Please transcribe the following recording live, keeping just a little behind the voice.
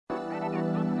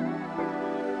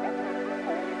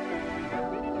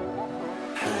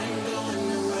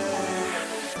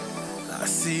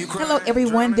Hello,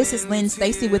 everyone. This is Lynn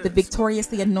Stacy with the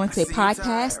Victoriously Anointed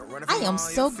podcast. I am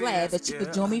so glad that you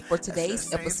could join me for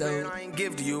today's episode.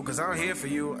 Get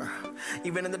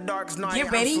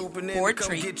ready for a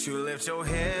treat.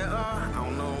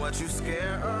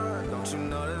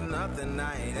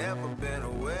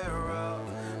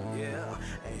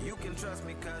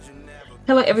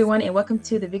 Hello, everyone, and welcome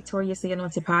to the Victoriously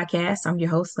Anointed podcast. I'm your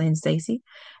host, Lynn Stacy.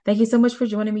 Thank you so much for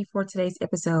joining me for today's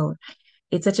episode.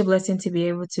 It's such a blessing to be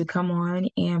able to come on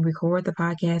and record the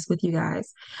podcast with you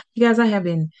guys. You guys, I have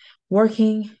been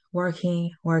working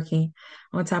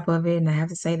on top of it. And I have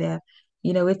to say that,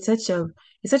 it's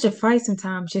such a fight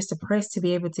sometimes just to press to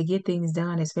be able to get things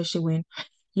done, especially when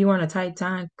you're on a tight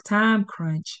time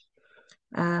crunch.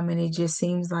 And it just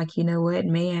seems like,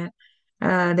 man,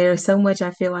 there's so much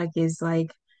I feel like is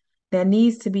like that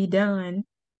needs to be done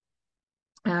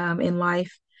in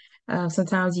life.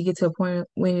 Sometimes you get to a point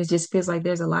when it just feels like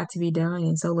there's a lot to be done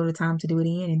and so little time to do it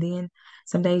in. And then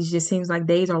some days it just seems like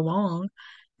days are long,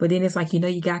 but then it's like,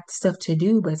 you got stuff to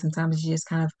do, but sometimes it's just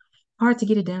kind of hard to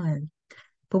get it done.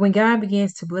 But when God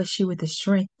begins to bless you with the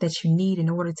strength that you need in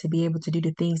order to be able to do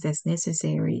the things that's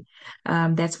necessary,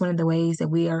 that's one of the ways that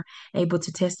we are able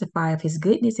to testify of His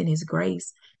goodness and His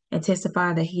grace and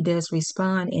testify that He does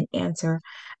respond and answer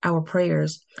our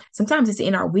prayers. Sometimes it's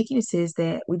in our weaknesses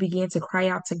that we begin to cry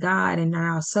out to God, and in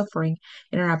our suffering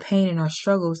and in our pain and our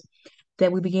struggles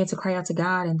that we begin to cry out to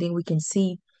God, and then we can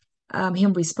see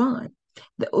Him respond.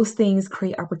 Those things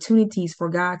create opportunities for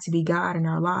God to be God in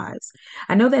our lives.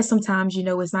 I know that sometimes,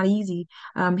 it's not easy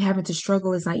having to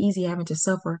struggle. It's not easy having to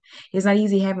suffer. It's not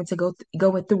easy having to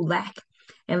going through lack.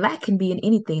 And lack can be in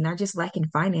anything, not just lack in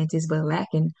finances, but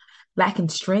lack in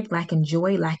strength, lack in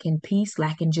joy, lack in peace,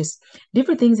 lack in just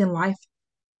different things in life.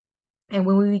 And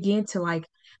when we begin to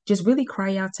just really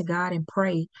cry out to God and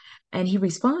pray, and He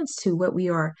responds to what we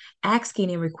are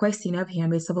asking and requesting of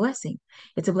Him, it's a blessing.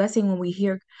 It's a blessing when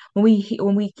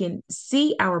when we can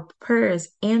see our prayers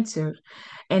answered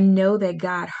and know that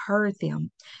God heard them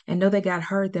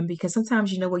because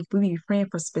sometimes, we be praying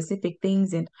for specific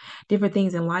things and different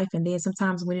things in life. And then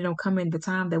sometimes when it don't come in the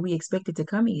time that we expect it to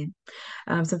come in,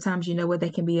 sometimes,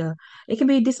 it can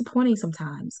be disappointing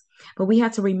sometimes, but we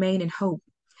have to remain in hope.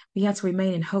 We have to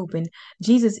remain in hope. And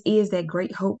Jesus is that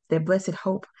great hope, that blessed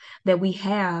hope that we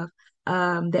have,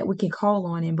 that we can call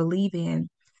on and believe in.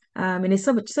 And it's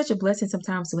such a blessing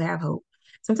sometimes to have hope.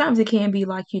 Sometimes it can be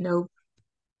like,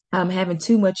 having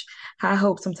too much high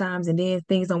hope sometimes, and then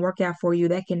things don't work out for you.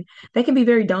 That can be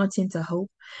very daunting to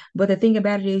hope. But the thing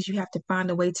about it is, you have to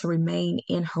find a way to remain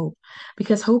in hope,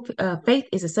 because faith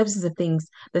is the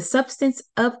substance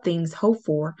of things hoped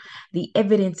for, the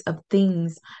evidence of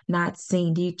things not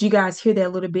seen. Do you guys hear that a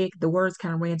little bit? The words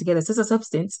kind of ran together. It's just a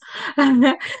substance.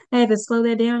 I had to slow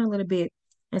that down a little bit.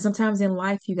 And sometimes in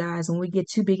life, you guys, when we get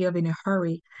too big of it in a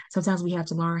hurry, sometimes we have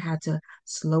to learn how to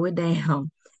slow it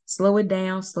down. Slow it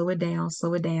down, slow it down,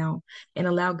 slow it down, and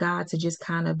allow God to just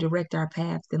kind of direct our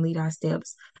paths and lead our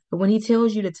steps. But when He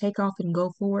tells you to take off and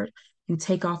go forward, you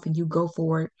take off and you go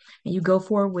forward, and you go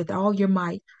forward with all your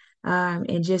might,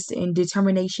 and just in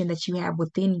determination that you have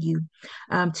within you,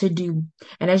 to do.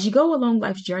 And as you go along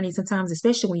life's journey, sometimes,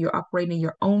 especially when you're operating in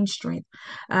your own strength,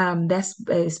 that's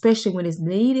especially when it's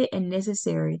needed and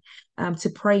necessary, to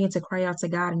pray and to cry out to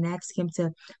God and ask Him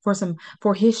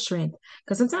for His strength.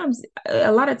 Because sometimes,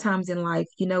 a lot of times in life,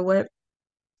 you know what?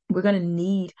 We're going to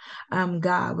need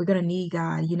God. We're going to need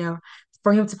God,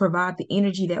 for Him to provide the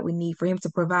energy that we need, for Him to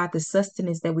provide the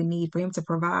sustenance that we need, for Him to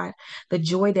provide the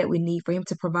joy that we need, for Him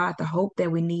to provide the hope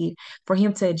that we need, for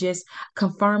Him to just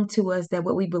confirm to us that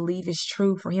what we believe is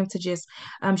true, for Him to just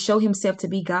show Himself to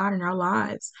be God in our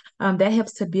lives. That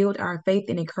helps to build our faith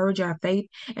and encourage our faith.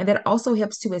 And that also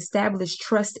helps to establish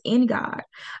trust in God.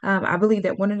 I believe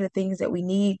that one of the things that we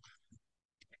need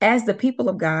as the people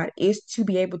of God is to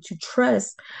be able to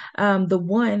trust the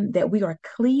one that we are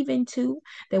cleaving to,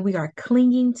 that we are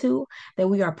clinging to, that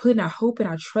we are putting our hope and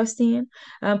our trust in.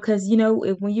 Because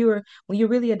when you're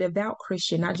really a devout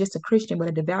Christian, not just a Christian, but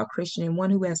a devout Christian, and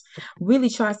one who has really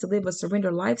tries to live a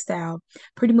surrender lifestyle,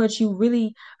 pretty much you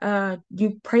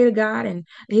pray to God, and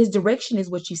His direction is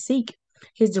what you seek.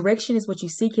 His direction is what you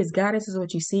seek. His guidance is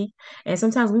what you seek. And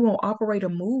sometimes we won't operate or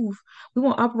move. We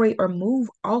won't operate or move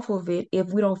off of it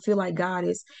if we don't feel like God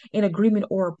is in agreement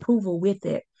or approval with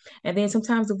it. And then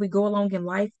sometimes if we go along in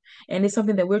life and it's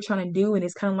something that we're trying to do, and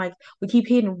it's kind of like we keep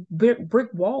hitting brick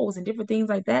walls and different things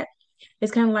like that,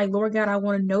 It's kind of like, Lord God, I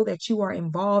want to know that you are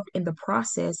involved in the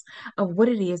process of what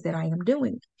it is that I am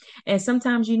doing. And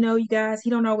sometimes, you guys, he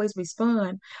don't always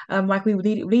respond like we would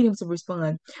need him to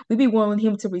respond. We be wanting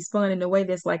him to respond in a way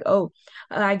that's like, oh,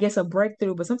 I guess a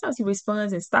breakthrough. But sometimes he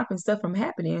responds and stopping stuff from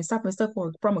happening and stopping stuff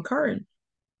from occurring.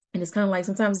 And it's kind of like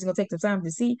sometimes it's gonna take some time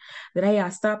to see that, hey, I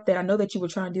stopped that. I know that you were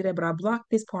trying to do that, but I blocked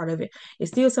this part of it.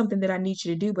 It's still something that I need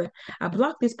you to do, but I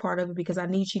blocked this part of it because I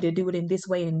need you to do it in this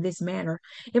way and in this manner.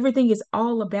 Everything is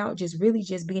all about just really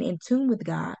just being in tune with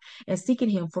God and seeking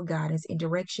Him for guidance and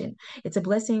direction. It's a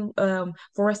blessing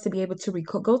for us to be able to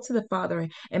go to the Father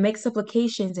and make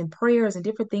supplications and prayers and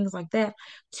different things like that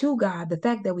to God. The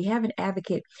fact that we have an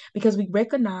advocate because we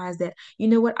recognize that, you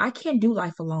know what, I can't do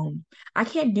life alone. I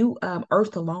can't do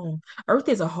earth alone. Earth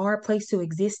is a hard place to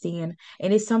exist in,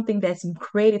 and it's something that's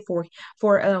created for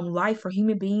life, for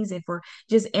human beings, and for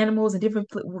just animals and different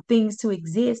things to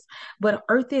exist. But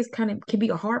Earth is kind of can be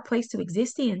a hard place to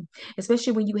exist in,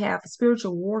 especially when you have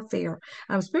spiritual warfare.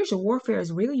 Spiritual warfare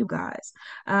is real, you guys.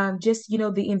 Just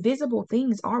the invisible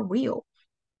things are real,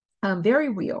 very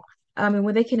real. And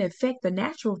when they can affect the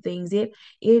natural things,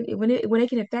 when they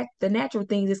can affect the natural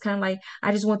things, it's kind of like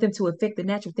I just want them to affect the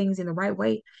natural things in the right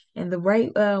way, and the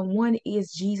right one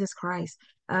is Jesus Christ.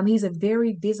 He's a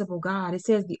very visible God. It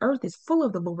says the earth is full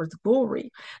of the Lord's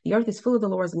glory. The earth is full of the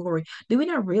Lord's glory. Do we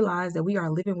not realize that we are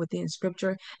living within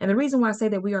Scripture? And the reason why I say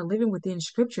that we are living within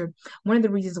Scripture, one of the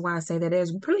reasons why I say that,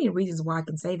 there's plenty of reasons why I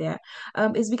can say that,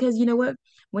 is because you know what?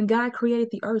 When God created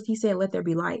the earth, He said, "Let there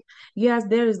be light." Yes,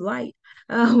 there is light.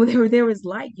 There is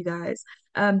light, you guys.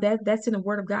 That's in the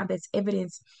Word of God. That's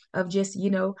evidence of just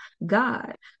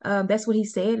God. That's what He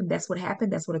said, and that's what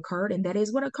happened. That's what occurred, and that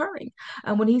is what occurring.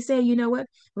 When He said, you know what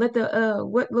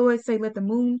Lord say, let the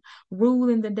moon rule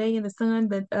in the day and the sun,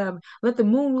 but let the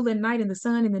moon rule at night and the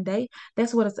sun in the day.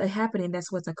 That's what is happening.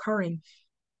 That's what's occurring.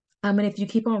 And if you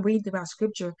keep on reading about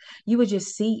scripture, you would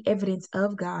just see evidence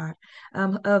of God.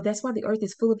 That's why the earth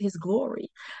is full of His glory.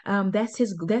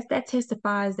 That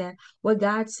testifies that what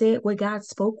God said, what God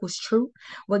spoke was true.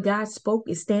 What God spoke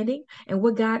is standing, and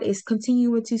what God is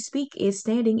continuing to speak is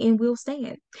standing and will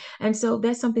stand. And so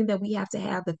that's something that we have to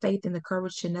have the faith and the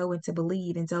courage to know and to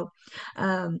believe. And so,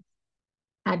 um,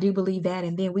 I do believe that.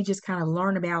 And then we just kind of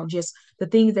learn about just the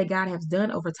things that God has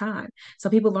done over time. Some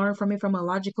people learn from it from a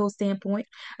logical standpoint,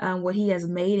 what He has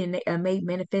made and made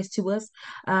manifest to us,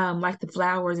 like the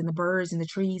flowers and the birds and the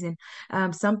trees.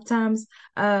 And sometimes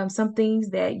some things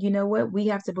that, what, we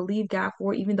have to believe God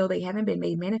for, even though they haven't been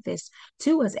made manifest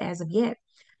to us as of yet.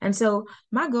 And so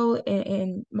my goal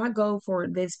and my goal for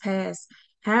this past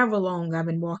however long I've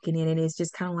been walking in it is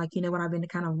just kind of like, what, I've been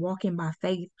kind of walking by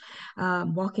faith.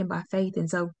 And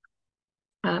so,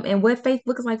 and what faith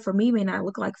looks like for me may not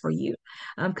look like for you.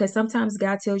 Because sometimes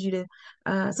God tells you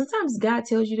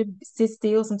to sit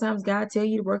still. Sometimes God tell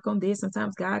you to work on this.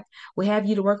 Sometimes God will have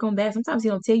you to work on that. Sometimes He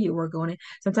don't tell you to work on it.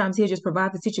 Sometimes He'll just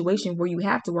provide the situation where you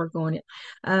have to work on it.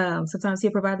 Sometimes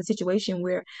He'll provide the situation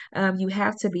where you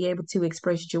have to be able to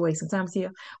express joy. Sometimes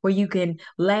where you can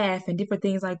laugh and different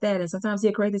things like that. And sometimes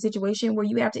He'll create the situation where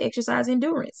you have to exercise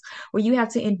endurance, where you have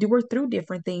to endure through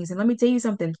different things. And let me tell you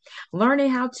something, learning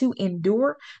how to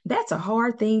endure, that's a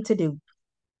hard thing to do.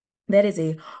 That is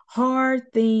a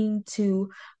hard thing to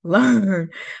learn.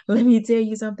 Let me tell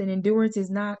you something. Endurance is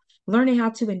not learning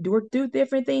how to endure through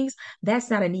different things. That's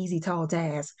not an easy, tall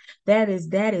task. That is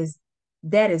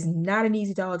not an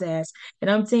easy, tall task. And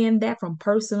I'm saying that from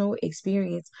personal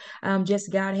experience.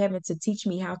 Just God having to teach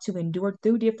me how to endure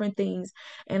through different things.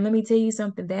 And let me tell you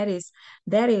something, that is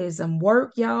some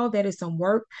work, y'all. That is some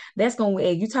work. That's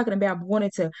going, you're talking about wanting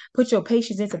to put your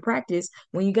patience into practice.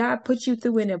 When you God puts you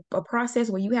through in a process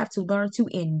where you have to learn to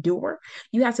endure,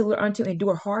 you have to learn to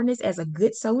endure hardness as a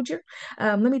good soldier.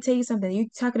 Let me tell you something. You're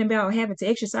talking about having to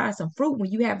exercise some fruit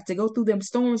when you have to go through them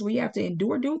storms where you have to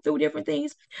endure through different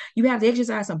things. You have to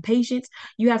exercise some patience.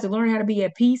 You have to learn how to be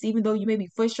at peace, even though you may be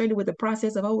frustrated with the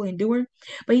process of enduring.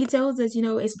 But He tells us,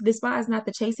 it's despise not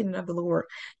the chastening of the Lord.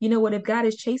 You know what? If God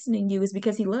is chastening you, it's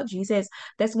because He loves you. He says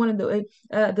that's one of the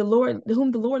Lord,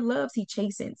 whom the Lord loves, He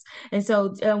chastens. And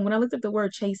so when I looked up the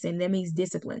word chasten, that means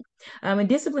discipline. And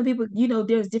discipline, people,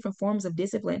 there's different forms of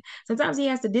discipline. Sometimes He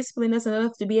has to discipline us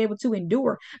enough to be able to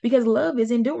endure because love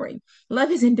is enduring.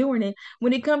 Love is enduring. And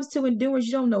when it comes to endurance,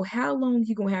 you don't know how long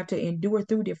you're going to have to endure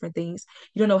through different things.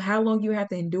 You don't know how long you have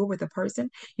to endure with a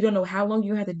person. You don't know how long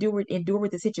you have to endure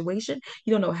with the situation.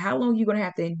 You don't know how long you're going to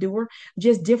have to endure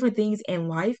just different things in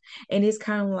life. And it's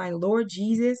kind of like, Lord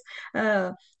Jesus,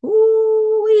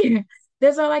 ooh,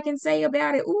 that's all I can say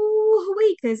about it. Ooh,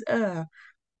 because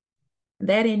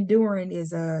That enduring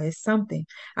is something.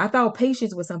 I thought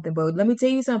patience was something, but let me tell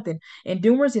you something.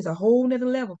 Endurance is a whole nother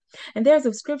level. And there's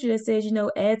a scripture that says,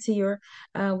 add to your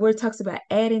where it talks about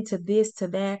adding to this, to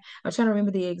that. I'm trying to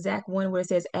remember the exact one where it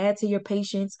says add to your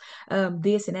patience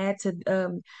this and add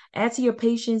to your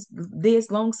patience this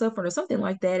long suffering or something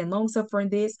like that, and long suffering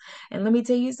this. And let me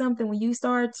tell you something, when you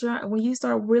start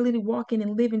really walking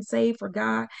and living saved for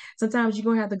God, sometimes you're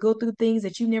gonna have to go through things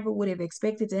that you never would have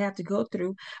expected to have to go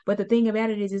through, but the thing about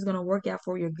it is, it's going to work out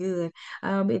for your good.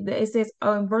 It says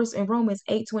in Romans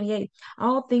 8:28,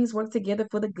 all things work together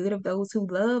for the good of those who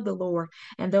love the Lord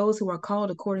and those who are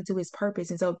called according to his purpose.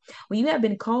 And so when you have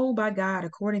been called by God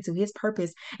according to his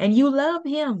purpose and you love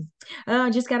him,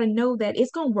 just got to know that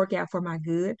it's going to work out for my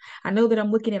good. I know that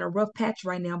I'm looking at a rough patch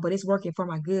right now, but it's working for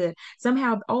my good.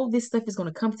 Somehow all this stuff is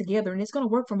going to come together and it's going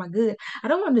to work for my good. I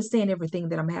don't understand everything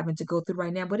that I'm having to go through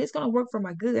right now, but it's going to work for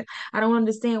my good. I don't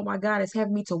understand why God is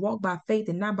having me to walk by faith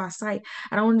and not by sight.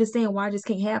 I don't understand why I just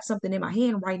can't have something in my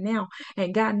hand right now.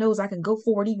 And God knows I can go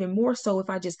forward even more so if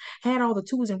I just had all the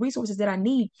tools and resources that I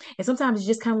need. And sometimes it's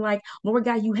just kind of like, Lord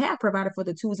God, you have provided for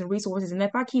the tools and resources. And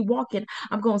if I keep walking,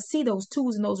 I'm going to see those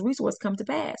tools and those resources come to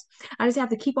pass. I just have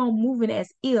to keep on moving as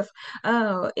if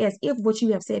what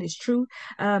you have said is true,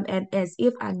 and as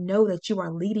if I know that you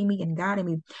are leading me and guiding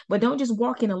me. But don't just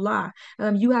walk in a lie.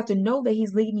 You have to know that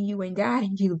he's leading you and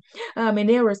guiding you. And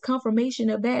there is confirmation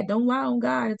of that. Don't lie on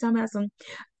God and tell me some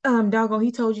doggone,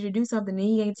 he told you to do something and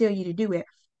he ain't tell you to do it.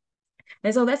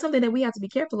 And so that's something that we have to be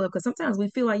careful of, because sometimes we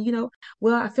feel like,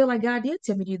 well, I feel like God did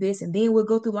tell me to do this, and then we'll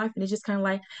go through life and it's just kind of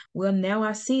like, well, now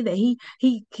I see that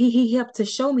he helped to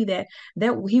show me that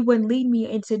he wouldn't lead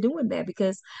me into doing that,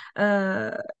 because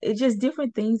it's just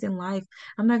different things in life.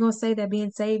 I'm not gonna say that being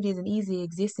saved is an easy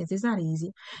existence. It's not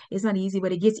easy. It's not easy,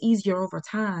 but it gets easier over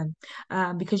time,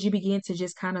 because you begin to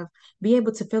just kind of be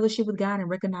able to fellowship with God and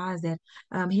recognize that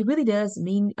he really does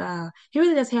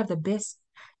have the best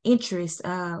interest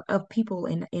of people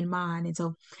in mind. And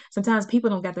so sometimes people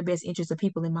don't got the best interest of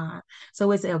people in mind. So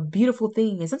it's a beautiful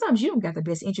thing. And sometimes you don't got the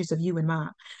best interest of you in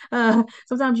mind.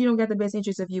 Sometimes you don't got the best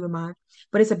interest of you in mind.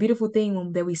 But it's a beautiful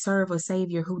thing that we serve a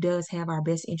Savior who does have our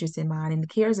best interest in mind and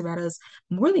cares about us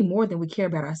really more than we care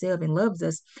about ourselves, and loves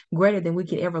us greater than we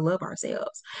could ever love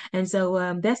ourselves. And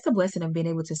so that's the blessing of being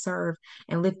able to serve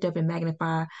and lift up and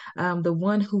magnify the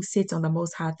one who sits on the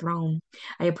most high throne.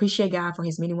 I appreciate God for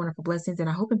his many wonderful blessings, and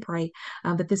I hope and pray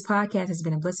that this podcast has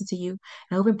been a blessing to you.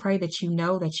 I hope and pray that you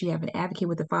know that you have an advocate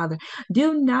with the Father.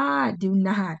 Do not,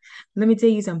 let me tell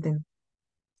you something.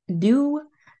 Do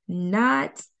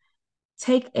not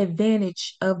take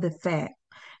advantage of the fact.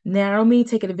 Now, I don't mean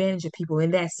taking advantage of people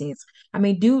in that sense. I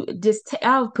mean,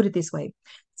 I'll put it this way.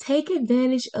 Take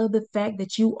advantage of the fact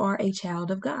that you are a child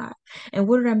of God. And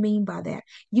what did I mean by that?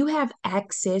 You have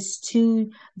access to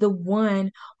the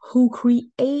one who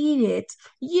created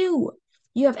you.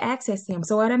 You have access to him.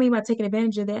 So what I mean by taking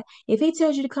advantage of that, if he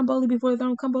tells you to come boldly before the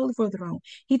throne, come boldly before the throne.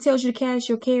 He tells you to cast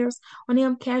your cares on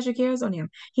him, cast your cares on him.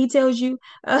 He tells you,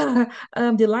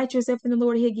 delight yourself in the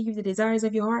Lord, he'll give you the desires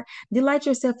of your heart. Delight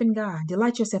yourself in God.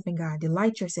 Delight yourself in God.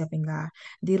 Delight yourself in God.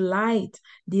 Delight.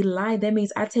 That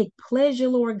means I take pleasure,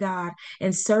 Lord God,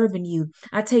 in serving you.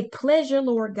 I take pleasure,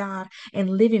 Lord God, in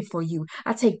living for you.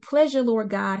 I take pleasure, Lord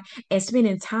God, in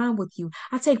spending time with you.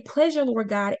 I take pleasure, Lord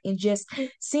God, in just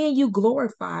seeing you glorified.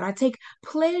 I take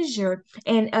pleasure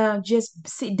in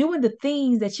doing the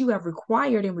things that you have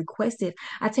required and requested.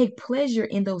 I take pleasure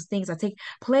in those things. I take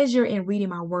pleasure in reading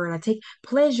my word. I take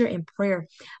pleasure in prayer.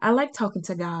 I like talking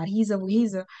to God.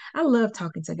 I love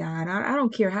talking to God. I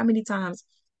don't care how many times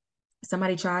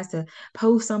somebody tries to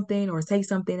post something or say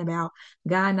something about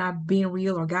God not being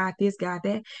real, or God this, God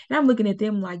that. And I'm looking at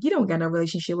them like, you don't got no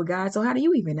relationship with God. So how do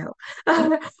you even know?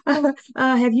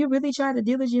 Have you really tried to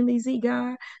diligently seek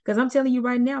God? Because I'm telling you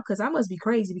right now, because I must be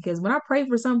crazy, because when I pray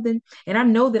for something and I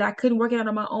know that I couldn't work it out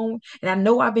on my own, and I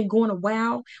know I've been going a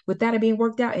while without it being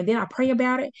worked out, and then I pray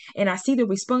about it and I see the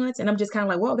response, and I'm just kind of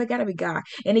like, well, that got to be God.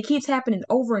 And it keeps happening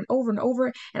over and over and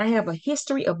over. And I have a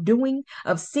history of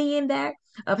seeing that,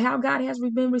 of how God has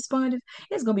been responding.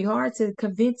 It's going to be hard to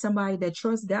convince somebody that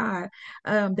trusts God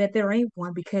that there ain't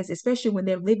one, because especially when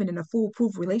they're living in a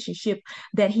foolproof relationship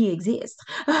that He exists.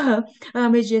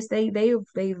 It's just they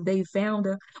found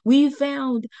we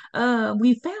found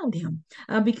Him,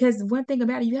 because one thing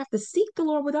about it, you have to seek the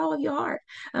Lord with all of your heart.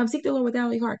 Seek the Lord with all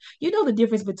of your heart. You know the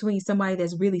difference between somebody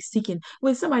that's really seeking,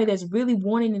 with somebody that's really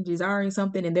wanting and desiring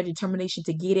something and their determination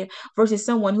to get it, versus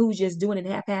someone who's just doing it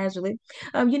haphazardly.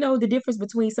 You know the difference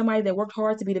between somebody that worked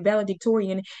hard to be the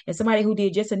valedictorian and somebody who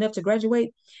did just enough to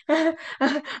graduate?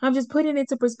 I'm just putting it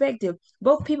into perspective.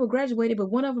 Both people graduated,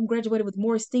 but one of them graduated with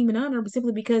more esteem and honor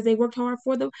simply because they worked hard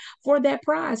for that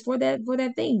prize, for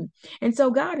that thing. And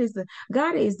so God is the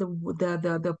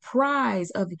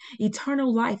prize of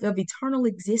eternal life, of eternal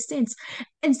existence.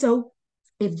 And so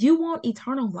if you want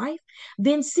eternal life,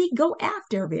 then go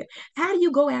after it. How do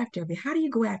you go after it? How do you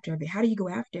go after it? How do you go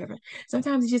after it?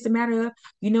 Sometimes it's just a matter of,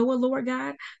 you know what, Lord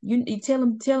God, you tell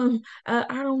him,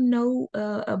 I don't know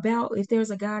about if there's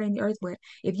a God in the earth, but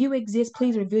if you exist,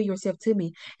 please reveal yourself to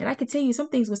me. And I can tell you some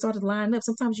things will start to line up.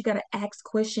 Sometimes you got to ask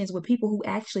questions with people who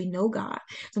actually know God.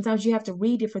 Sometimes you have to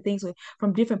read different things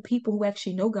from different people who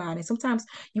actually know God. And sometimes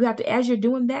you have to, as you're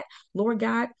doing that, Lord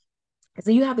God, so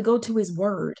you have to go to his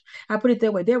word. I put it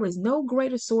that way. There is no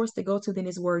greater source to go to than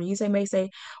his word. May say,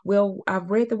 well, I've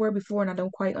read the word before and I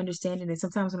don't quite understand it. And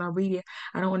sometimes when I read it,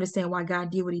 I don't understand why God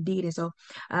did what he did. And so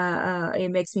it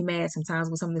makes me mad sometimes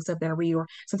with some of the stuff that I read, or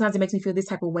sometimes it makes me feel this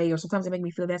type of way, or sometimes it makes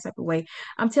me feel that type of way.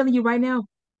 I'm telling you right now,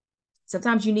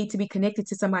 sometimes you need to be connected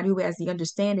to somebody who has the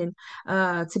understanding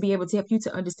to be able to help you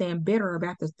to understand better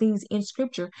about the things in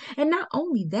scripture. And not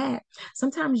only that,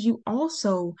 sometimes you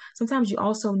also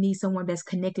need someone that's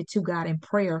connected to God in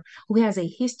prayer, who has a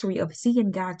history of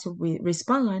seeing God to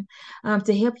respond,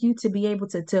 to help you to be able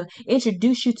to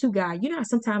introduce you to God. You know how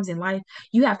sometimes in life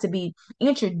you have to be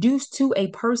introduced to a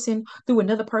person through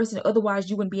another person, otherwise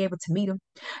you wouldn't be able to meet them.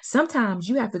 Sometimes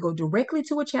you have to go directly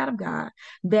to a child of God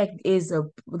that is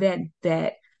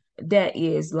that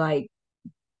is like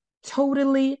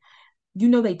totally,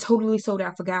 they totally sold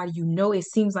out for God. It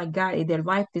seems like God, their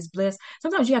life is blessed.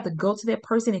 Sometimes you have to go to that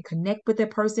person and connect with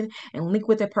that person and link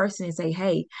with that person and say,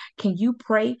 hey, can you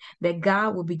pray that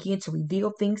God will begin to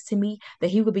reveal things to me, that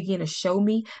he will begin to show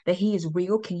me that he is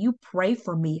real? Can you pray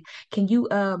for me? If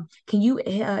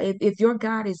your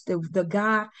God is the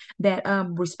God that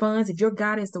responds, if your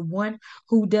God is the one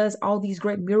who does all these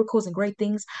great miracles and great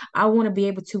things, I want to be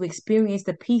able to experience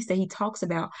the peace that he talks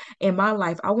about in my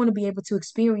life. I want to be able to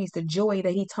experience the joy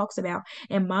that he talks about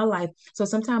in my life. So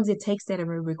sometimes it takes that and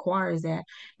it requires that.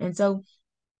 And so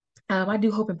I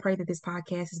do hope and pray that this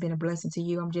podcast has been a blessing to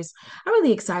you. I'm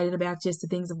really excited about just the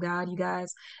things of God, you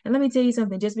guys. And let me tell you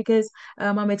something, just because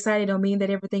I'm excited don't mean that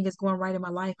everything is going right in my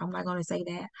life. I'm not going to say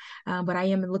that. But I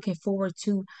am looking forward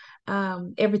to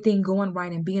everything going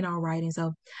right and being all right. And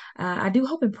so I do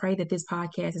hope and pray that this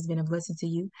podcast has been a blessing to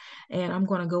you. And I'm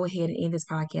going to go ahead and end this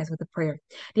podcast with a prayer.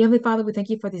 Dear Heavenly Father, we thank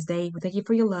you for this day. We thank you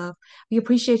for your love. We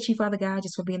appreciate you, Father God,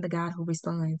 just for being the God who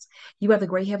responds. You are the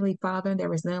great Heavenly Father, and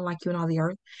there is none like you in all the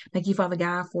earth. Thank you, Father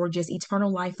God, for just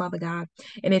eternal life, Father God,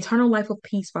 an eternal life of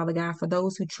peace, Father God, for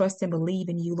those who trust and believe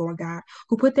in you, Lord God,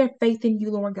 who put their faith in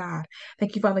you, Lord God.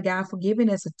 Thank you, Father God, for giving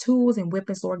us the tools and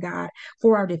weapons, Lord God,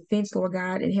 for our defense, Lord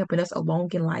God, and helping us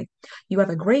along in life. You are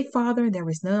the great Father, and there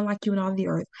is none like you in all the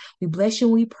earth. We bless you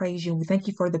and we praise you. And we thank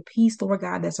you for the peace, Lord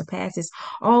God, that surpasses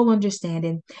all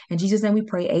understanding. In Jesus' name we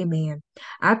pray, amen.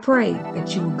 I pray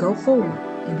that you will go forward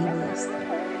and be blessed.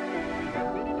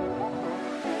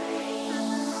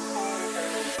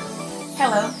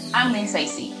 Hello, I'm Lynn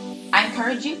Stacy. I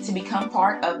encourage you to become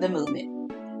part of the movement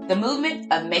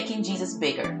of Making Jesus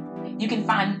Bigger. You can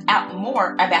find out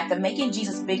more about the Making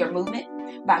Jesus Bigger movement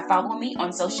by following me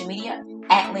on social media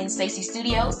at Lynn Stacy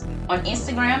Studios on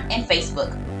Instagram and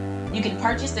Facebook. You can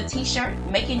purchase the t-shirt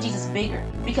Making Jesus Bigger,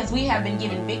 because we have been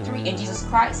given victory in Jesus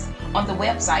Christ, on the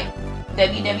website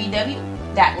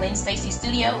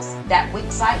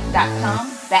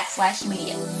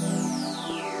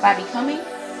www.lynnstacystudios.wixsite.com/media. By becoming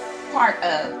part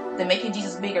of the Making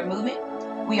Jesus Bigger movement,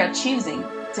 we are choosing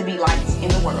to be lights in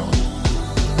the world.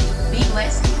 Be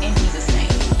blessed in Jesus' name.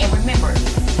 And remember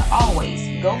to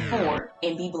always go forward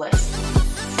and be blessed.